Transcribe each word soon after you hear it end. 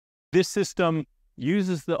This system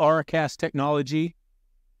uses the Auracast technology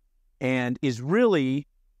and is really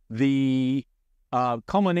the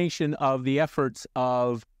culmination of the efforts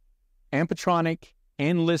of Ampetronic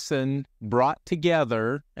and Listen brought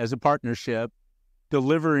together as a partnership,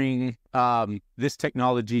 delivering this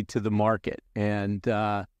technology to the market. And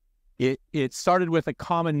it started with a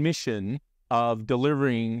common mission of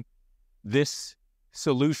delivering this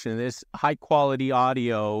solution, this high-quality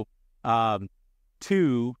audio,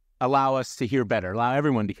 to allow us to hear better, allow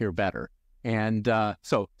everyone to hear better. And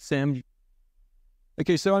so, Sam.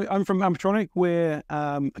 Okay, so I'm from Ampetronic. We're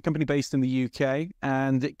a company based in the UK,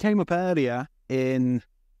 and it came up earlier in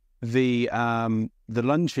the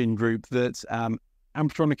luncheon group that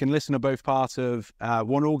Ampetronic and Listen are both part of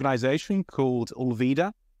one organization called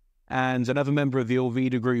Allvida, and another member of the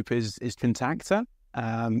Allvida group is Contacta,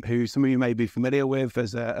 who some of you may be familiar with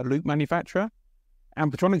as a loop manufacturer.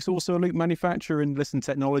 Ampetronic's also a loop manufacturer, and Listen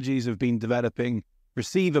Technologies have been developing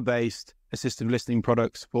receiver-based assistive listening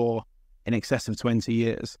products for in excess of 20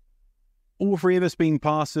 years. All three of us being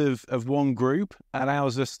part of one group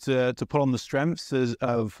allows us to pull on the strengths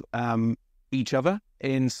of each other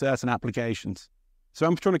in certain applications. So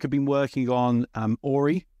Ampetronic have been working on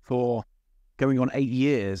Ori for going on 8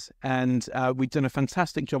 years, and we've done a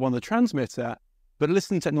fantastic job on the transmitter, but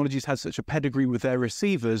Listen Technologies had such a pedigree with their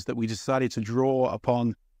receivers that we decided to draw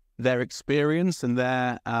upon their experience and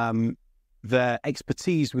their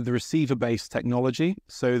expertise with the receiver-based technology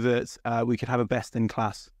so that we could have a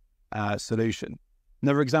best-in-class solution.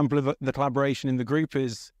 Another example of the collaboration in the group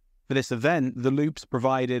is, for this event, the loops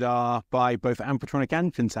provided are by both Ampetronic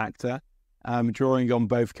and Contacta, drawing on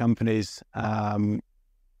both companies'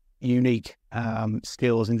 unique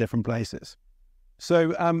skills in different places.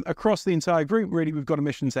 So across the entire group, really, we've got a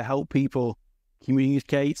mission to help people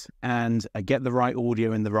communicate and get the right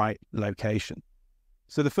audio in the right location.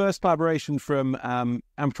 So the first collaboration from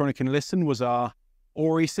Ampetronic and Listen was our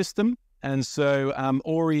Ori system. And so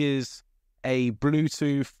Ori is a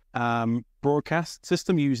Bluetooth broadcast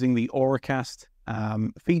system using the Auracast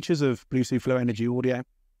features of Bluetooth Low Energy Audio.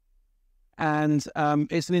 And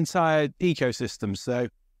it's an entire ecosystem. So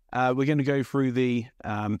we're going to go through the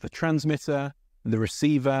transmitter, the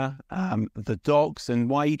receiver, the docks, and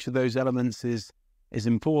why each of those elements is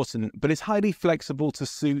important, but it's highly flexible to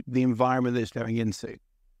suit the environment that it's going into.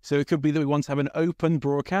 So it could be that we want to have an open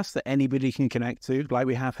broadcast that anybody can connect to, like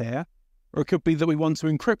we have here, or it could be that we want to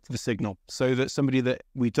encrypt the signal so that somebody that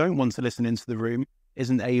we don't want to listen into the room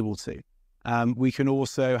isn't able to. We can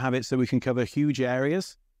also have it so we can cover huge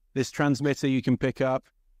areas. This transmitter you can pick up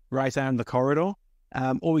right out in the corridor,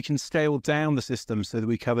 or we can scale down the system so that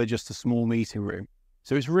we cover just a small meeting room.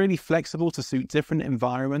 So it's really flexible to suit different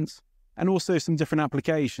environments and also some different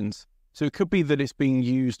applications. So it could be that it's being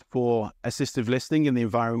used for assistive listening in the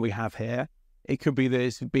environment we have here. It could be that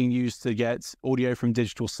it's being used to get audio from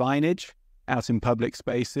digital signage out in public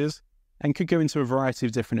spaces, and could go into a variety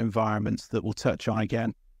of different environments that we'll touch on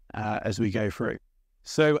again as we go through.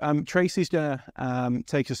 So Tracy's going to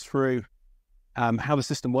take us through how the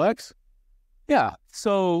system works. Yeah.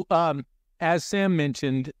 So as Sam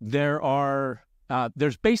mentioned,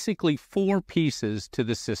 there's basically 4 pieces to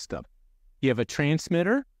the system. You have a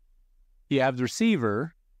transmitter, you have the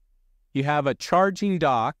receiver, you have a charging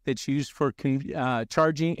dock that's used for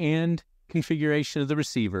charging and configuration of the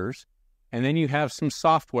receivers, and then you have some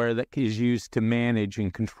software that is used to manage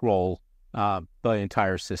and control the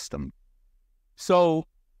entire system. So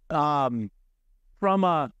from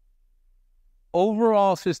a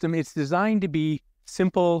overall system, it's designed to be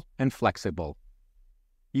simple and flexible.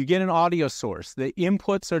 You get an audio source. The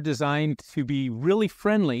inputs are designed to be really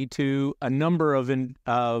friendly to a number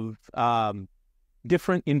of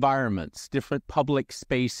different environments, different public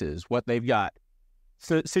spaces, what they've got.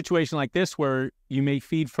 So a situation like this where you may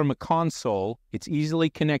feed from a console, it's easily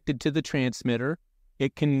connected to the transmitter.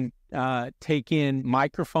 It can take in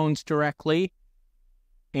microphones directly,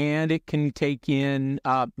 and it can take in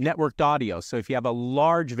networked audio. So if you have a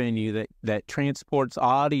large venue that transports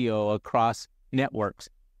audio across networks,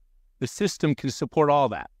 the system can support all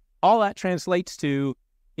that. All that translates to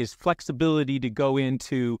is flexibility to go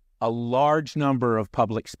into a large number of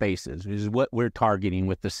public spaces, which is what we're targeting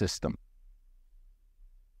with the system.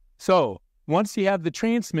 So once you have the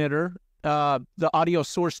transmitter, the audio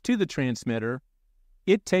source to the transmitter,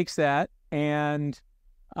 it takes that and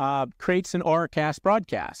creates an Auracast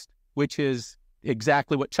broadcast, which is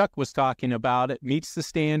exactly what Chuck was talking about. It meets the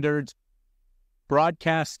standards,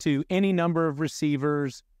 broadcasts to any number of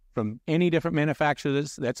receivers from any different manufacturer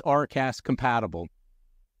that's Auracast compatible.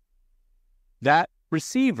 That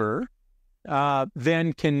receiver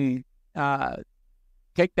then can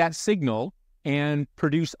take that signal and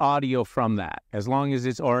produce audio from that, as long as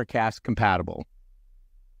it's Auracast compatible.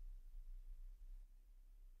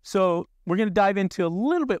 So we're going to dive into a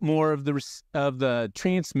little bit more of the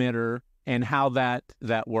transmitter and how that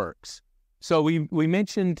works. So we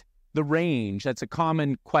mentioned the range. That's a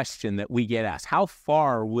common question that we get asked. How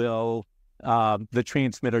far will the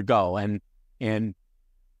transmitter go? And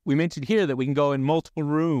we mentioned here that we can go in multiple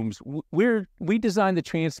rooms. We designed the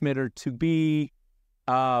transmitter to be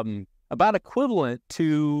about equivalent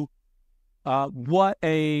to what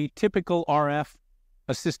a typical RF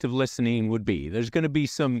assistive listening would be. There's going to be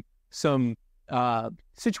some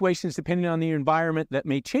situations depending on the environment that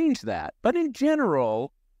may change that, but in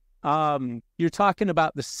general, you're talking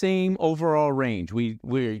about the same overall range.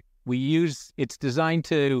 It's designed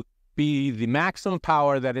to be the maximum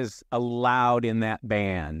power that is allowed in that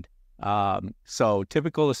band. So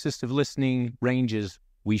typical assistive listening ranges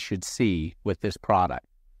we should see with this product.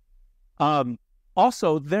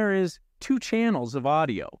 Also, there is 2 channels of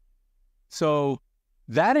audio. So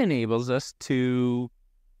that enables us to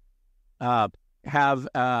have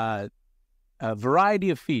a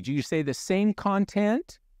variety of feeds. You say the same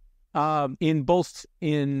content in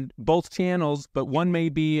both channels, but one may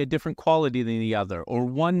be a different quality than the other, or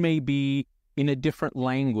one may be in a different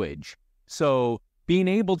language. So being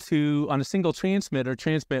able to, on a single transmitter,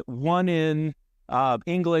 transmit one in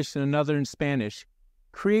English and another in Spanish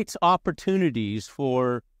creates opportunities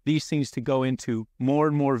for these things to go into more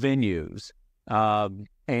and more venues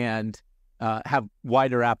and have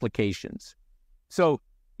wider applications. So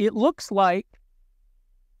it looks like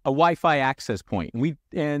a Wi-Fi access point.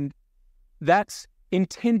 And that's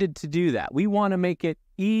intended to do that. We want to make it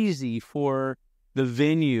easy for the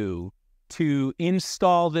venue to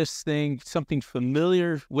install this thing, something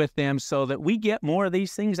familiar with them, so that we get more of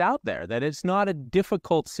these things out there, that it's not a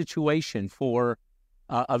difficult situation for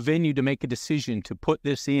a venue to make a decision to put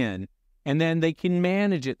this in, and then they can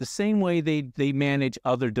manage it the same way they manage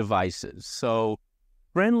other devices. So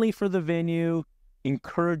friendly for the venue,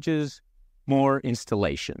 encourages more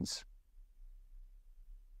installations.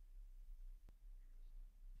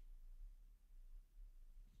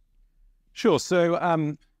 Sure.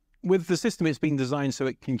 So with the system, it's been designed so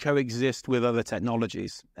it can coexist with other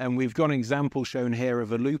technologies. And we've got an example shown here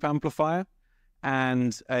of a loop amplifier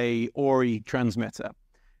and a Ori transmitter.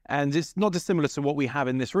 And it's not dissimilar to what we have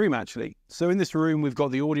in this room, actually. So in this room, we've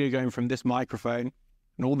got the audio going from this microphone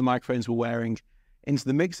and all the microphones we're wearing into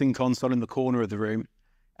the mixing console in the corner of the room.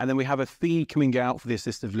 And then we have a feed coming out for the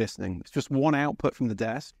assistive listening. It's just one output from the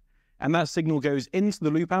desk. And that signal goes into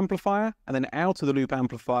the loop amplifier and then out of the loop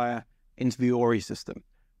amplifier into the Ori system.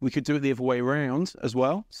 We could do it the other way around as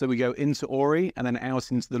well. So we go into Ori and then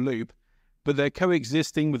out into the loop, but they're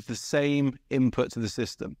coexisting with the same input to the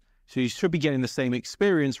system. So you should be getting the same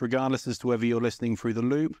experience regardless as to whether you're listening through the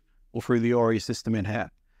loop or through the Ori system in here.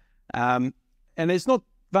 And it's not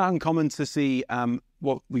that uncommon to see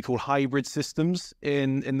what we call hybrid systems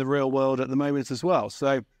in the real world at the moment as well.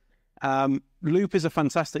 So loop is a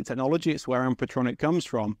fantastic technology. It's where Ampetronic comes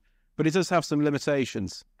from, but it does have some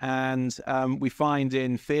limitations. And we find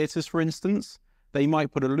in theaters, for instance, they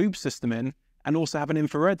might put a loop system in and also have an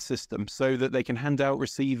infrared system so that they can hand out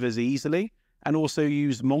receivers easily, and also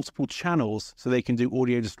use multiple channels so they can do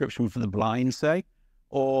audio description for the blind, say,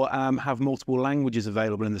 or have multiple languages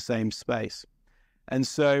available in the same space. And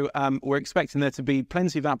so we're expecting there to be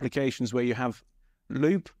plenty of applications where you have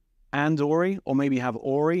loop and Ori, or maybe have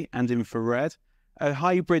Ori and infrared, a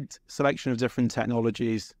hybrid selection of different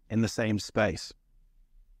technologies in the same space.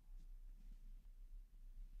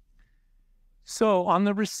 So on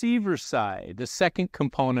the receiver side, the second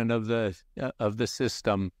component of the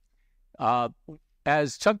system,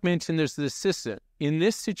 as Chuck mentioned, there's the assistant. In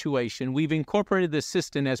this situation, we've incorporated the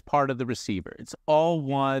assistant as part of the receiver. It's all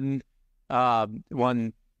one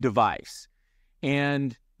device.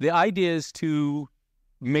 And the idea is to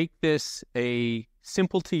make this a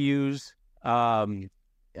simple-to-use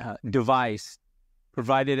device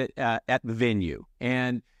provided at the venue.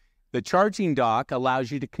 And the charging dock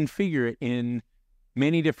allows you to configure it in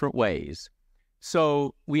many different ways.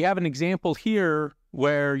 So we have an example here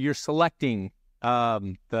where you're selecting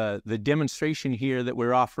the demonstration here that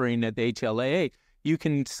we're offering at the HLAA. You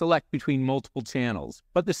can select between multiple channels,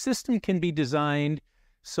 but the system can be designed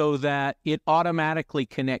so that it automatically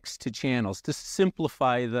connects to channels to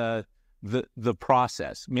simplify the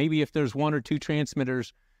process. Maybe if there's 1 or 2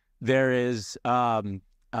 transmitters, there is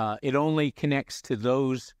it only connects to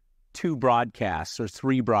those 2 broadcasts or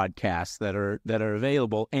 3 broadcasts that are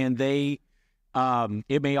available, and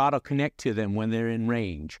it may auto connect to them when they're in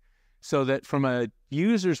range. so that from a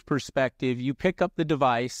user's perspective, you pick up the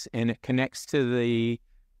device and it connects to the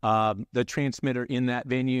transmitter in that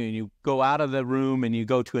venue, and you go out of the room and you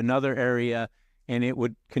go to another area and it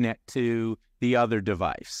would connect to the other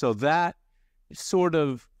device. So that sort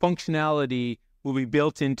of functionality will be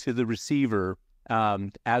built into the receiver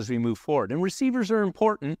as we move forward. And receivers are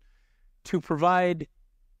important to provide,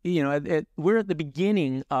 we're at the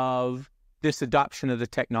beginning of this adoption of the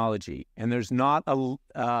technology, and there's not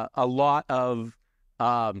a lot of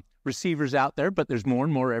receivers out there, but there's more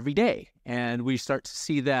and more every day, and we start to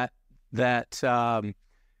see that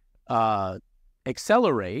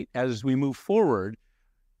accelerate as we move forward.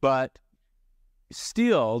 But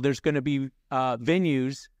still, there's going to be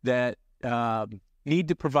venues that need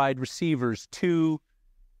to provide receivers to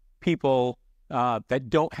people that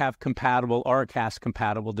don't have compatible Auracast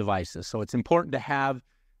compatible devices. So it's important to have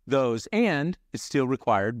those, and it's still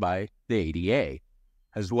required by the ADA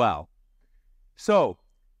as well. So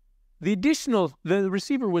the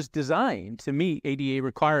receiver was designed to meet ADA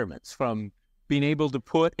requirements, from being able to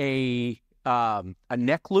put a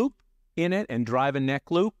neck loop in it and drive a neck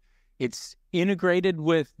loop. It's integrated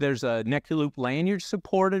with, there's a neck loop lanyard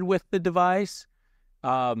supported with the device.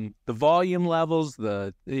 The volume levels,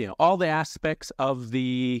 all the aspects of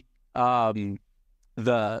the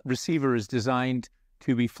receiver is designed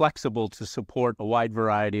to be flexible to support a wide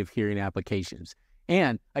variety of hearing applications.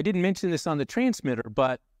 And I didn't mention this on the transmitter,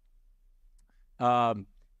 but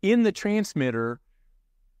in the transmitter,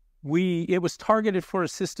 it was targeted for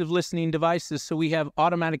assistive listening devices, so we have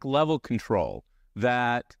automatic level control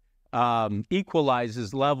that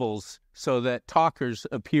equalizes levels so that talkers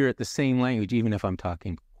appear at the same language, even if I'm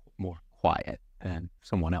talking more quiet than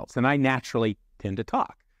someone else. And I naturally tend to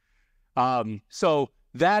talk. So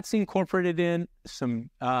that's incorporated in. Some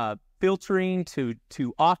filtering to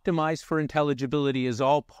optimize for intelligibility is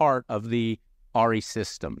all part of the RE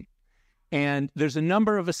system. And there's a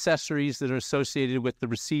number of accessories that are associated with the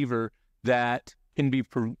receiver that can be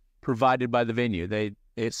provided by the venue.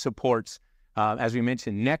 It supports, as we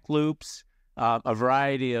mentioned, neck loops, a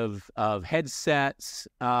variety of headsets,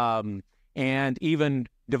 and even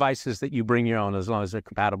devices that you bring your own, as long as they're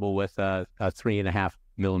compatible with a 3.5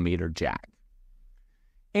 millimeter jack.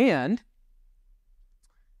 And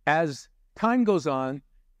as time goes on,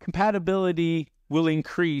 compatibility will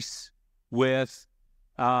increase with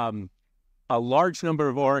a large number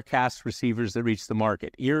of Auracast receivers that reach the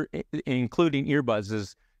market, including earbuds.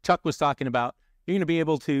 As Chuck was talking about, you're going to be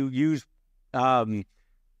able to use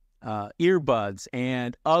earbuds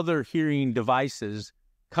and other hearing devices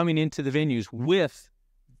coming into the venues with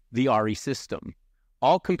the RE system,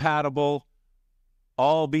 all compatible,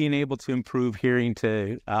 all being able to improve hearing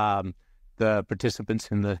to the participants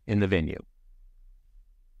in the venue.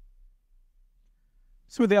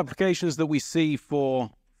 Some of the applications that we see for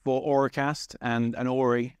Auracast and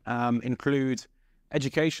Ori include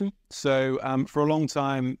education. So for a long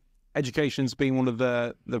time, education's been one of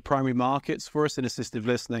the primary markets for us in assistive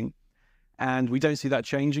listening, and we don't see that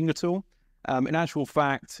changing at all. In actual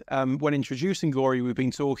fact, when introducing Ori, we've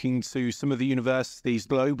been talking to some of the universities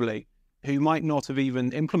globally who might not have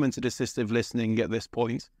even implemented assistive listening at this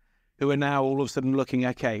point, who are now all of a sudden looking,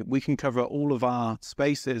 okay, we can cover all of our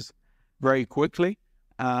spaces very quickly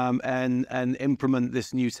and implement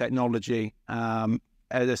this new technology at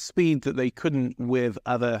a speed that they couldn't with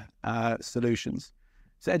other solutions.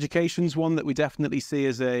 So education's one that we definitely see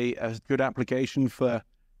as a good application for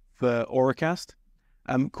Auracast.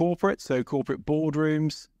 Corporate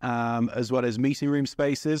boardrooms, as well as meeting room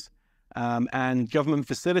spaces, and government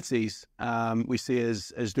facilities, we see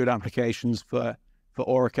as good applications for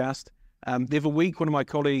Auracast. The other week, one of my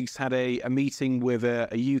colleagues had a meeting with a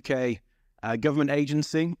UK government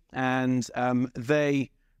agency, and they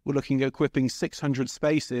were looking at equipping 600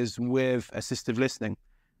 spaces with assistive listening.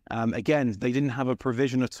 Again, they didn't have a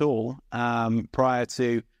provision at all prior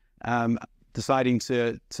to deciding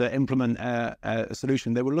to implement a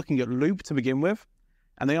solution. They were looking at Loop to begin with,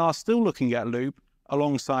 and they are still looking at Loop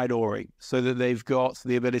alongside Ori, so that they've got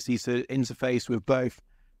the ability to interface with both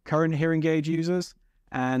current hearing aid users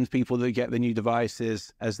and people that get the new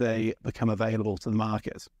devices as they become available to the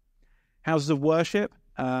market. Houses of worship,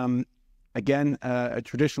 again, a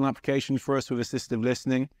traditional application for us with assistive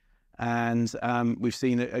listening, and we've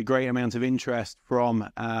seen a great amount of interest from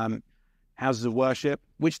houses of worship,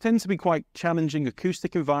 which tend to be quite challenging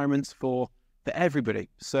acoustic environments for everybody.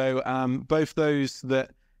 So both those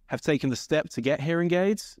that have taken the step to get hearing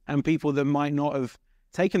aids and people that might not have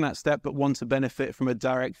taken that step but want to benefit from a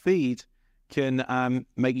direct feed can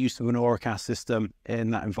make use of an Auracast system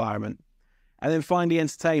in that environment. And then finally,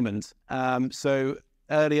 entertainment. So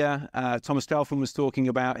earlier, Thomas Telford was talking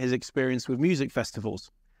about his experience with music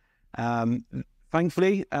festivals.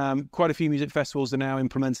 Thankfully, quite a few music festivals are now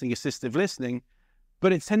implementing assistive listening,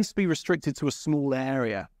 but it tends to be restricted to a small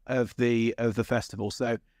area of the festival.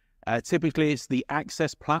 So typically, it's the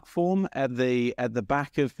access platform at the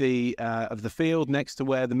back of the field, next to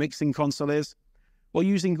where the mixing console is. Well,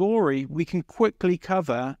 using Ori, we can quickly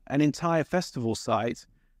cover an entire festival site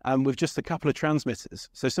with just a couple of transmitters.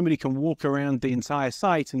 So somebody can walk around the entire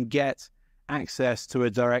site and get access to a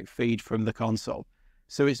direct feed from the console.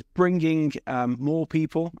 So it's bringing more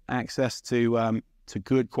people access to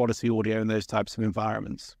good quality audio in those types of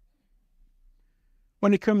environments.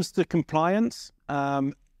 When it comes to compliance,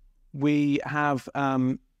 we have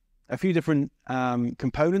a few different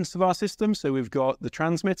components of our system. So we've got the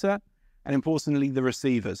transmitter and, importantly, the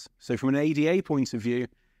receivers. So from an ADA point of view,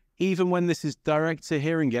 even when this is direct to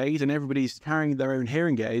hearing aid and everybody's carrying their own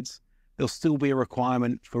hearing aids, there'll still be a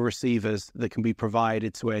requirement for receivers that can be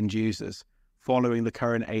provided to end users following the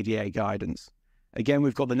current ADA guidance. Again,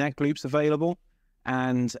 we've got the neck loops available,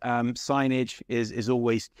 and signage is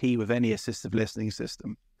always key with any assistive listening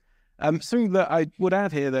system. Something that I would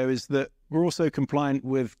add here, though, is that we're also compliant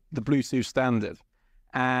with the Bluetooth standard.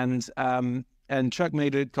 And Chuck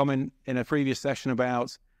made a comment in a previous session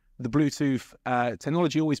about the Bluetooth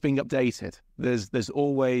technology always being updated. There's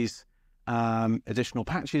always additional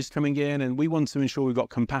patches coming in, and we want to ensure we've got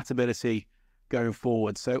compatibility going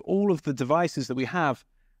forward. So all of the devices that we have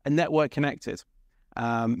are network connected,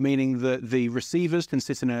 meaning that the receivers can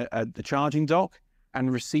sit in the charging dock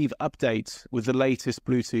and receive updates with the latest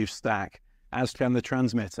Bluetooth stack, as can the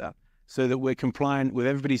transmitter, so that we're compliant with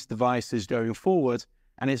everybody's devices going forward,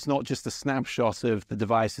 and it's not just a snapshot of the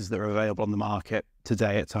devices that are available on the market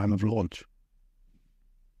today at time of launch.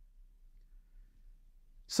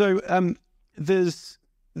 So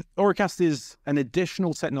Auracast is an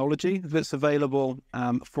additional technology that's available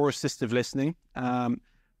for assistive listening,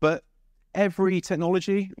 but every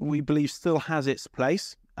technology, we believe, still has its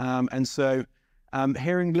place. And so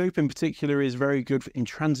hearing loop in particular is very good in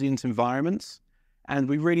transient environments, and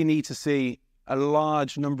we really need to see a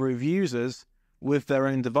large number of users with their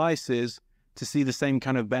own devices to see the same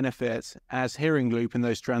kind of benefit as hearing loop in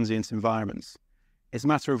those transient environments. It's a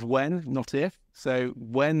matter of when, not if. So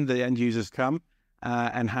when the end users come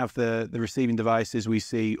and have the receiving devices, we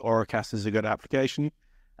see Auracast as a good application.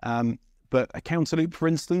 But a counter loop, for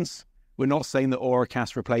instance, we're not saying that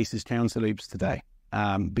Auracast replaces counter loops today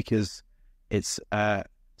because it's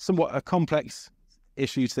somewhat a complex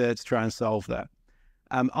issue to try and solve there.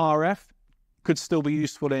 RF could still be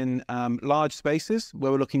useful in large spaces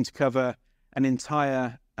where we're looking to cover an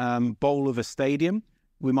entire bowl of a stadium.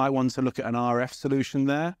 We might want to look at an RF solution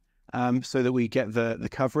there so that we get the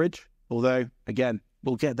coverage. Although, again,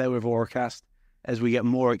 we'll get there with Auracast as we get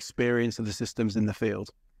more experience of the systems in the field.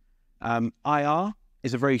 IR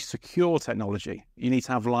is a very secure technology. You need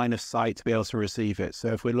to have line of sight to be able to receive it. So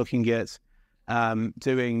if we're looking at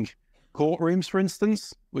doing courtrooms, for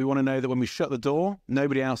instance, we want to know that when we shut the door,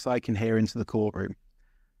 nobody outside can hear into the courtroom.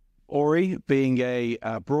 Ori, being a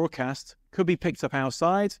broadcast, could be picked up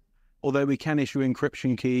outside, although we can issue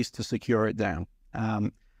encryption keys to secure it down.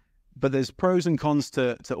 But there's pros and cons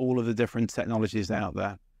to all of the different technologies out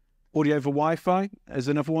there. Audio over Wi-Fi is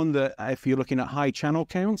another one that, if you're looking at high channel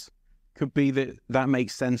counts, could be that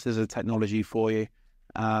makes sense as a technology for you.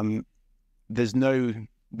 There's no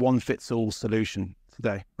one-fits-all solution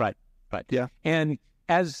today. Right. Yeah. And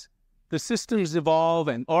as the systems evolve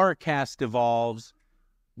and Auracast evolves,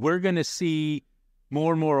 we're going to see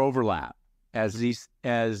more and more overlap as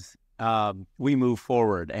we move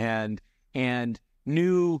forward, and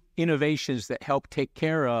new innovations that help take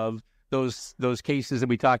care of those cases that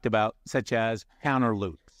we talked about, such as counter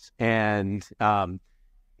loops and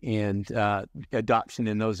adoption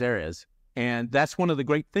in those areas. And that's one of the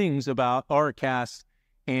great things about Auracast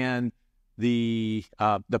and the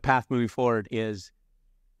path moving forward is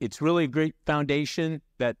it's really a great foundation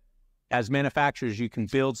that as manufacturers you can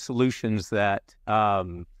build solutions that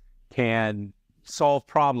can solve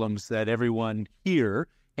problems that everyone here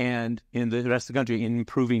and in the rest of the country in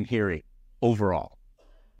improving hearing overall.